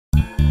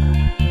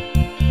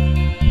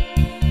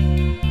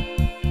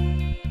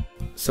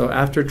So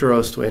after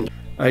Durostwind,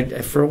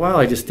 for a while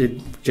I just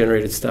did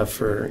generated stuff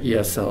for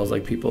ESLs,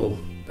 like people.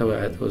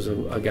 There was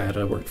a guy that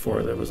I worked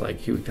for that was like,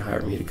 he would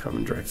hire me to come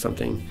and direct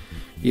something,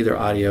 either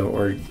audio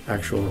or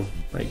actual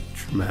like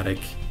dramatic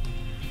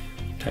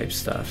type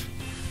stuff.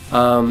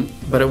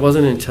 But it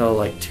wasn't until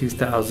like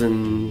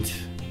 2000,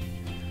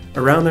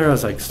 around there, I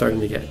was like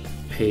starting to get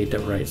paid to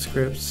write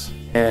scripts.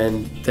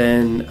 And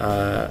then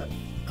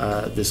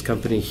this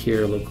company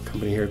here, a local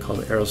company here called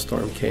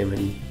Aerostorm came,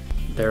 and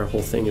their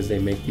whole thing is they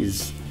make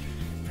these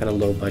kind of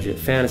low budget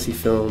fantasy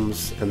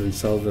films and then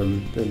sell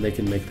them, then they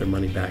can make their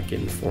money back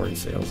in foreign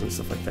sales and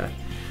stuff like that.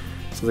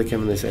 So they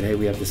came and they said, hey,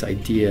 we have this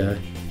idea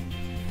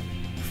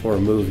for a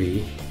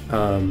movie,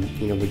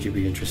 would you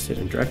be interested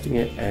in directing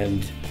it?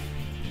 And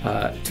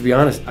to be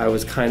honest, I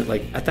was kind of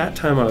like, at that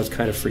time I was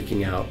kind of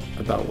freaking out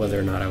about whether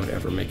or not I would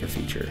ever make a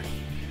feature.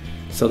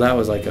 So that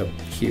was like a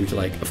huge,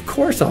 like, of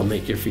course I'll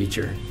make your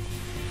feature,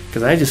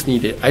 because I just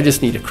need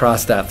to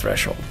cross that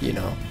threshold, you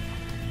know.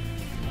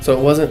 So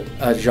it wasn't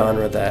a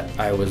genre that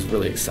I was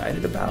really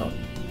excited about,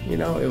 you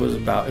know. It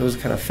was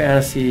kind of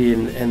fantasy,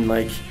 and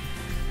like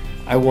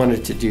I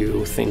wanted to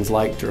do things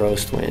like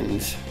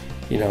Durostwind,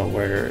 you know,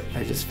 where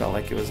I just felt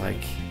like it was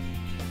like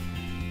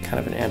kind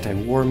of an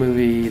anti-war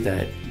movie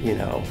that, you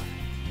know,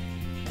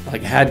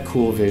 like had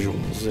cool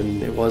visuals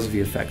and it was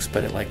VFX,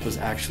 but it like was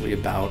actually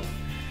about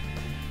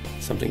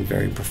something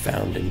very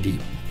profound and deep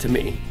to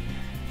me.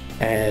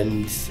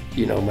 And,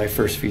 you know, my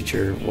first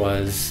feature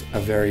was a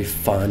very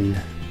fun,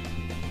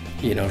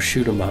 you know,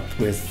 shoot 'em up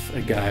with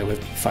a guy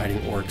with fighting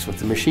orcs with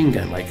a machine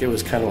gun. Like, it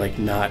was kind of like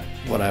not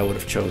what I would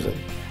have chosen.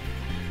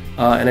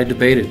 And I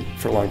debated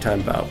for a long time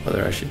about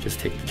whether I should just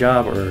take the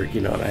job or, you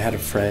know, and I had a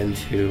friend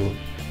who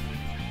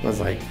was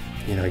like,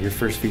 you know, your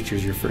first feature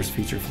is your first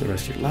feature for the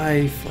rest of your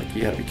life. Like,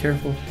 you gotta be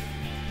careful.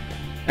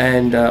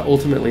 And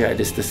ultimately I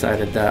just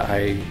decided that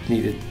I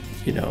needed,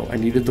 you know, I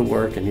needed the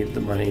work, I needed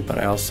the money, but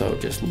I also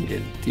just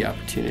needed the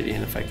opportunity.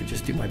 And if I could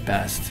just do my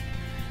best,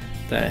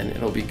 then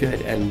it'll be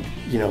good. And,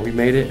 you know, we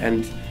made it,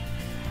 and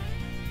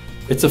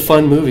it's a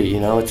fun movie, you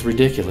know. It's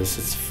ridiculous.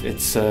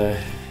 It's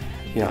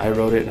you know, I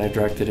wrote it and I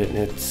directed it, and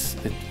it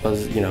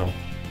was, you know,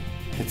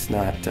 it's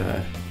not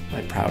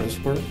my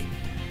proudest work,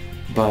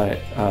 but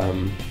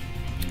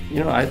you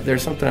know,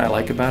 there's something I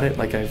like about it.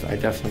 Like, I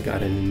definitely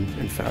got in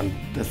and found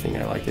the thing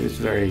I liked. It was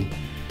very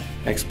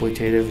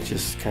exploitative,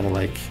 just kind of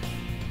like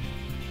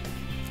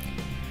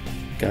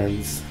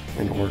guns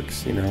and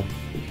orcs, you know.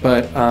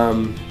 But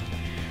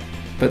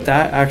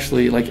that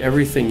actually, like,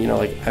 everything, you know,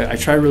 like I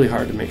try really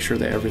hard to make sure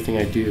that everything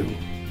I do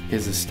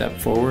is a step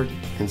forward,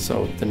 and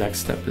so the next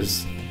step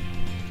is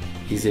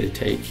easy to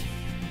take.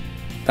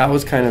 That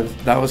was kind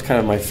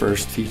of my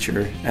first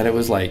feature, and it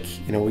was like,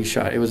 you know, we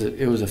shot, it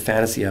was a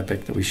fantasy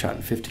epic that we shot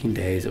in 15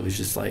 days. It was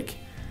just like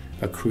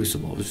a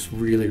crucible. It was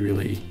really,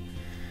 really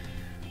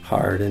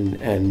hard,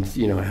 and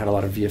you know, it had a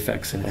lot of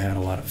VFX and it had a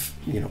lot of,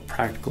 you know,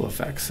 practical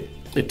effects.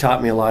 It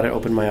taught me a lot. It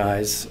opened my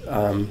eyes,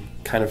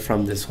 kind of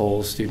from this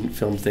whole student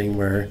film thing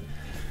where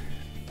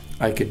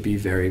I could be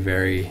very,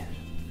 very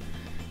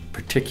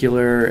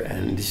particular,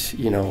 and,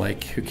 you know,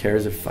 like, who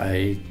cares if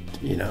I,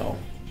 you know,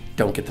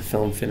 don't get the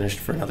film finished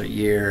for another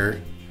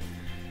year,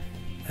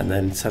 and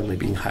then suddenly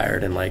being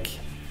hired and like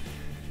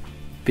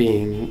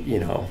being, you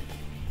know,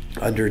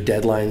 under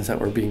deadlines that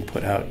were being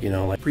put out, you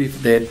know, like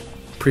they had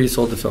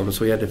pre-sold the film,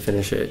 so we had to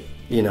finish it,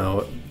 you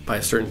know, by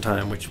a certain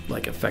time, which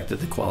like affected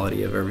the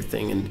quality of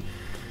everything. And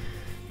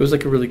it was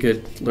like a really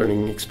good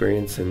learning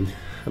experience, and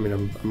I mean,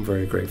 I'm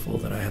very grateful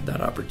that I had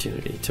that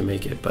opportunity to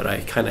make it, but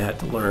I kind of had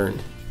to learn.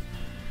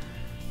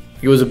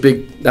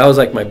 That was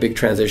like my big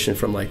transition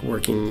from like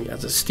working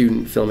as a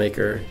student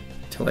filmmaker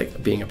to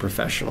like being a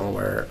professional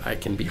where I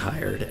can be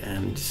hired,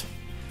 and,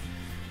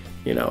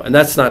 you know, and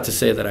that's not to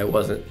say that I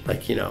wasn't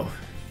like, you know,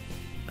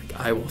 like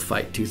I will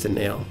fight tooth and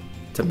nail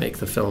to make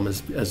the film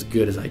as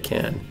good as I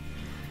can.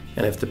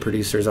 And if the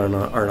producers aren't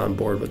on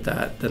board with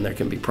that, then there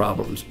can be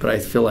problems. But I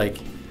feel like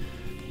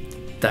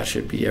that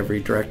should be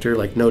every director.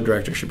 Like, no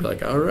director should be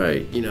like, all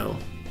right, you know.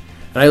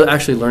 And I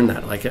actually learned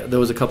that. Like, there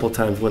was a couple of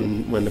times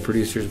when the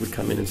producers would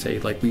come in and say,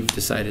 like, we've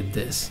decided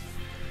this.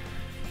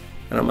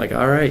 And I'm like,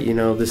 all right, you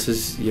know, this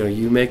is, you know,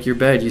 you make your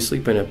bed, you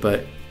sleep in it.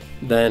 But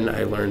then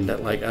I learned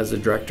that, like, as a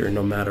director,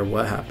 no matter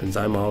what happens,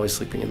 I'm always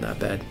sleeping in that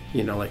bed.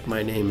 You know, like,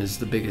 my name is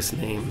the biggest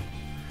name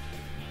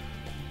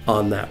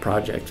on that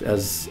project,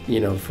 as,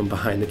 you know, from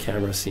behind the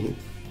camera scene,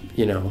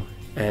 you know.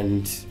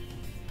 And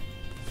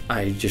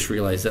I just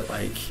realized that,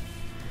 like,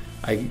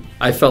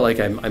 I felt like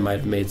I might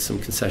have made some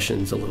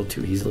concessions a little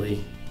too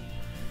easily,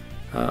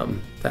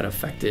 that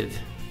affected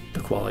the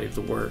quality of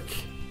the work.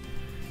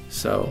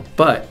 So,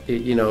 but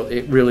it, you know,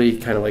 it really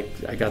kind of like,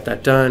 I got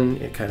that done.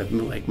 It kind of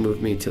like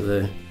moved me to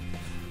the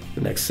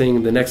next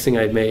thing. The next thing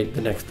I made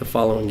the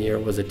following year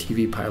was a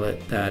TV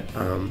pilot that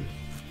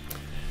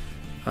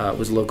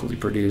was locally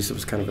produced. It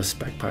was kind of a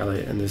spec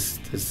pilot, and this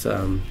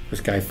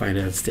guy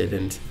financed it,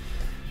 and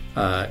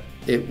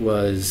it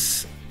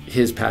was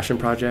his passion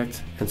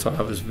project. And so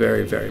I was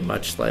very, very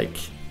much like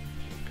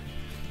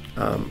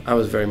I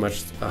was very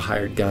much a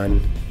hired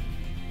gun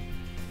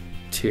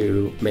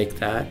to make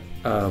that.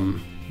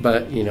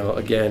 But, you know,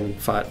 again,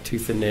 fought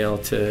tooth and nail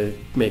to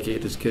make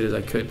it as good as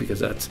I could, because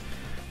that's,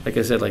 like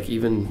I said, like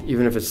even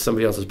if it's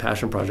somebody else's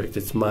passion project,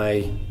 it's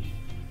my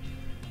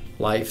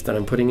life that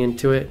I'm putting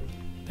into it.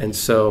 And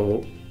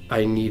so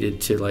I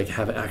needed to like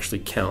have it actually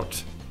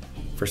count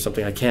for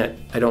something.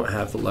 I don't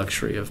have the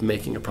luxury of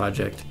making a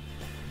project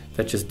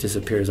that just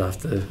disappears off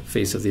the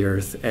face of the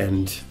earth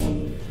and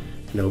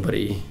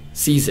nobody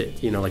sees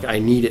it. You know, like I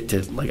need to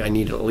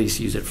at least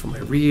use it for my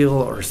reel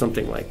or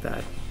something like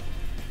that.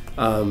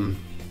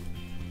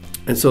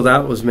 And so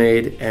that was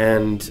made,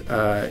 and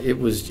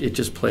it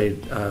just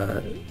played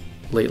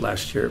late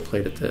last year. It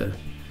played at the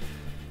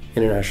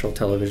International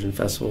Television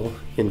Festival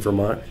in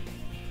Vermont.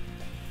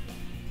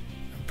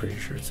 I'm pretty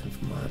sure it's in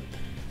Vermont.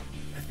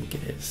 I think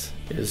it is.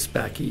 It is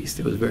back east.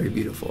 It was very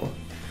beautiful.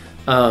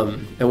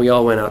 And we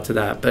all went out to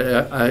that.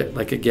 But I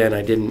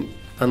didn't,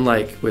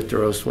 unlike with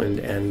Der Ostwind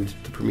and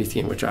the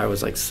Promethean, which I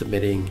was like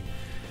submitting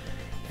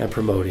and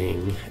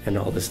promoting and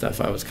all this stuff,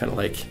 I was kind of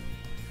like,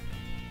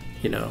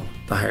 you know,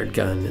 the hired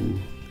gun,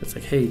 and it's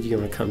like, hey, do you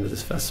want to come to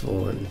this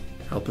festival and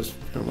help us?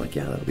 And I'm like,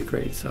 yeah, that'll be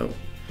great. So,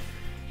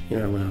 you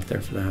know, I went out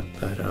there for that.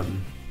 But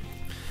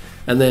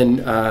and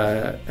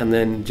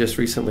then just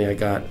recently I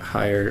got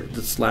hired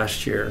this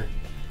last year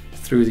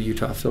through the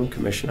Utah Film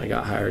Commission. I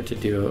got hired to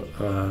do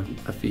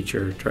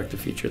direct a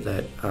feature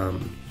that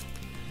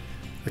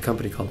a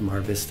company called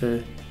Mar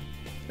Vista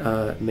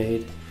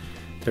made.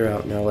 They're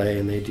out in LA,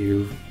 and they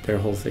do their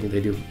whole thing. They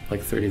do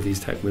like 30 of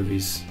these type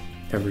movies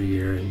every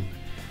year, and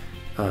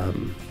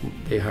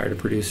they hired a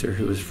producer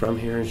who was from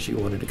here, and she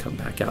wanted to come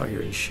back out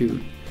here and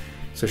shoot.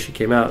 So she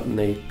came out, and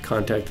they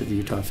contacted the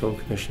Utah Film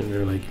Commission, and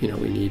they're like, you know,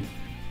 we need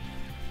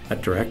a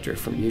director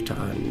from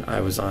Utah. And I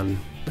was on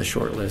the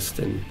short list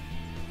and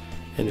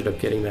ended up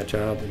getting that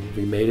job, and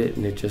we made it,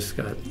 and it just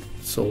got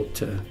sold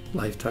to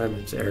Lifetime.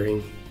 It's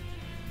airing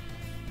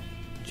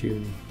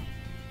June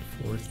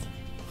 4th,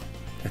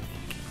 I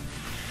think.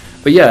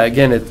 But yeah,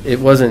 again, it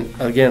wasn't,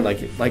 again,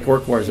 like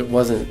Orc Wars, it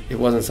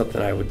wasn't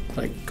something I would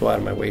like go out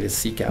of my way to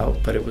seek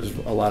out, but it was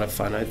a lot of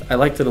fun. I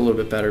liked it a little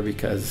bit better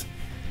because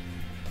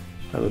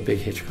I'm a big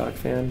Hitchcock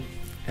fan,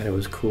 and it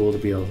was cool to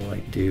be able to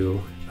like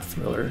do a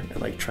thriller and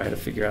like try to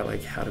figure out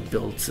like how to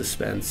build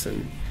suspense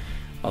and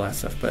all that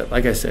stuff. But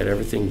like I said,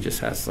 everything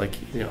just has like,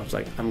 you know, I was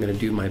like, I'm gonna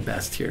do my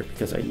best here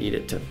because I need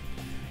it to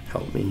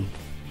help me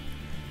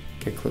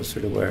get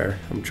closer to where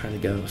I'm trying to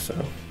go.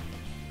 So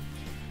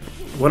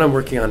what I'm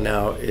working on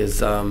now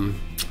is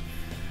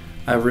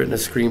I've written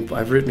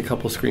a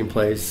couple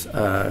screenplays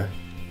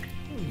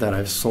that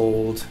I've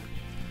sold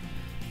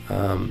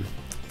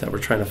that we're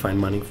trying to find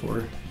money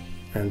for.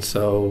 And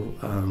so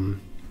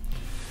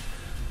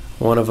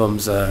one of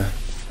them's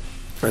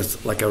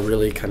is like a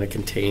really kind of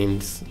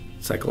contained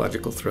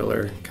psychological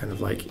thriller, kind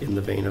of like in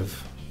the vein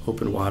of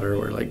Open Water,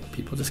 where like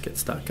people just get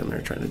stuck and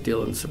they're trying to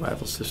deal in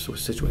survival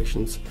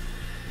situations.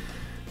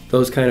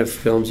 Those kind of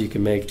films you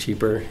can make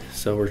cheaper,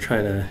 so we're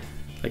trying to,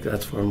 like,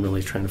 that's what I'm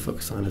really trying to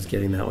focus on, is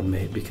getting that one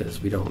made,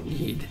 because we don't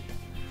need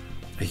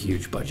a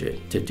huge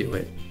budget to do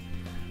it.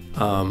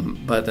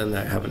 But then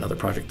I have another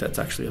project that's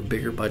actually a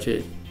bigger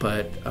budget,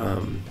 but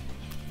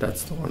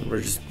that's the one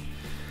we're just,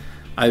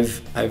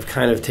 I've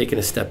kind of taken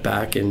a step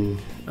back, and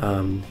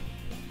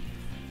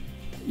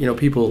you know,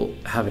 people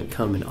haven't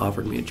come and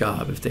offered me a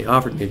job. If they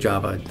offered me a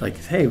job, I'd like,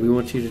 hey, we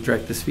want you to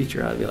direct this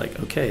feature. I'd be like,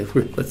 okay,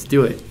 let's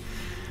do it.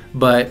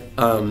 But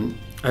I'm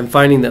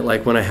finding that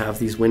like when I have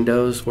these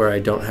windows where I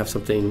don't have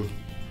something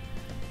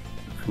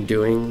I'm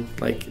doing,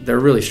 like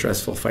they're really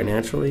stressful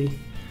financially,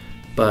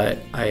 but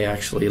I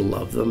actually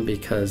love them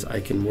because I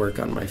can work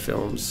on my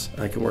films,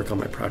 I can work on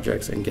my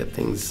projects and get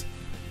things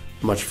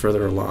much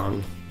further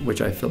along,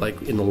 which I feel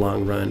like in the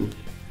long run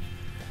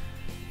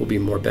will be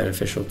more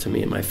beneficial to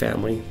me and my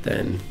family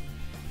than,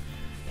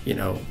 you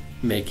know,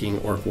 making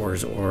Orc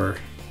Wars or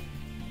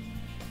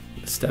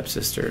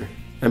Stepsister.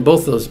 And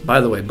both those,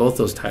 by the way, both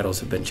those titles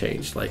have been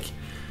changed. Like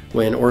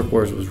when Orc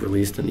Wars was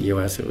released in the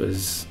US, it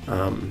was,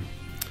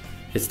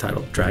 it's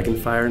titled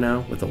Dragonfire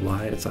now with a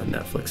Y. It's on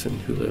Netflix and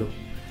Hulu.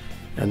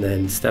 And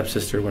then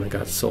Stepsister, when it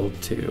got sold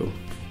to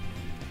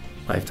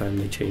Lifetime,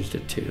 they changed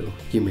it to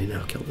You May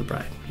Now Kill the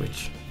Bride,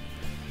 which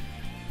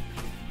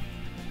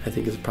I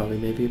think is probably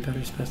maybe a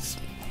better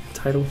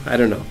title. I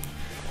don't know.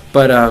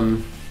 But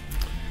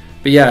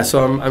yeah,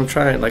 so I'm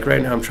trying, like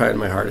right now I'm trying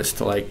my hardest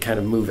to like kind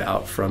of move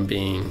out from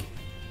being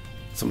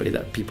somebody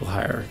that people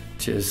hire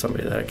to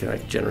somebody that I can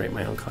like generate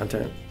my own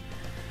content.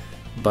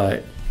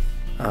 But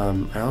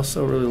I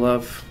also really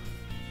love,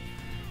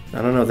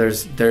 I don't know,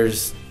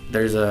 there's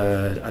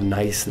a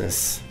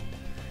niceness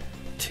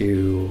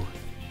to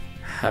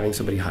having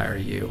somebody hire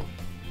you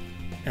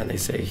and they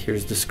say,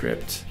 here's the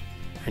script,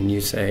 and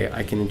you say,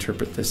 I can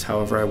interpret this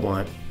however I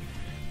want.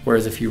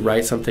 Whereas if you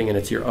write something and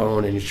it's your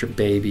own and it's your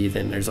baby,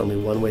 then there's only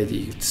one way that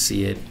you can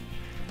see it.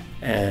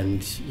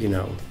 And, you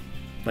know,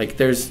 like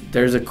there's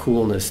a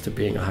coolness to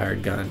being a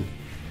hired gun,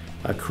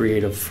 a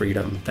creative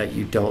freedom that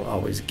you don't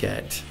always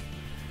get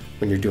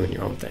when you're doing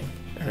your own thing.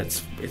 And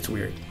it's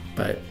weird,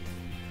 but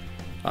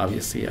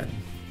obviously I'd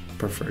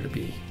prefer to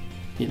be,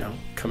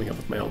 coming up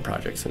with my own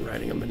projects and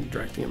writing them and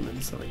directing them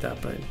and stuff like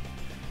that. But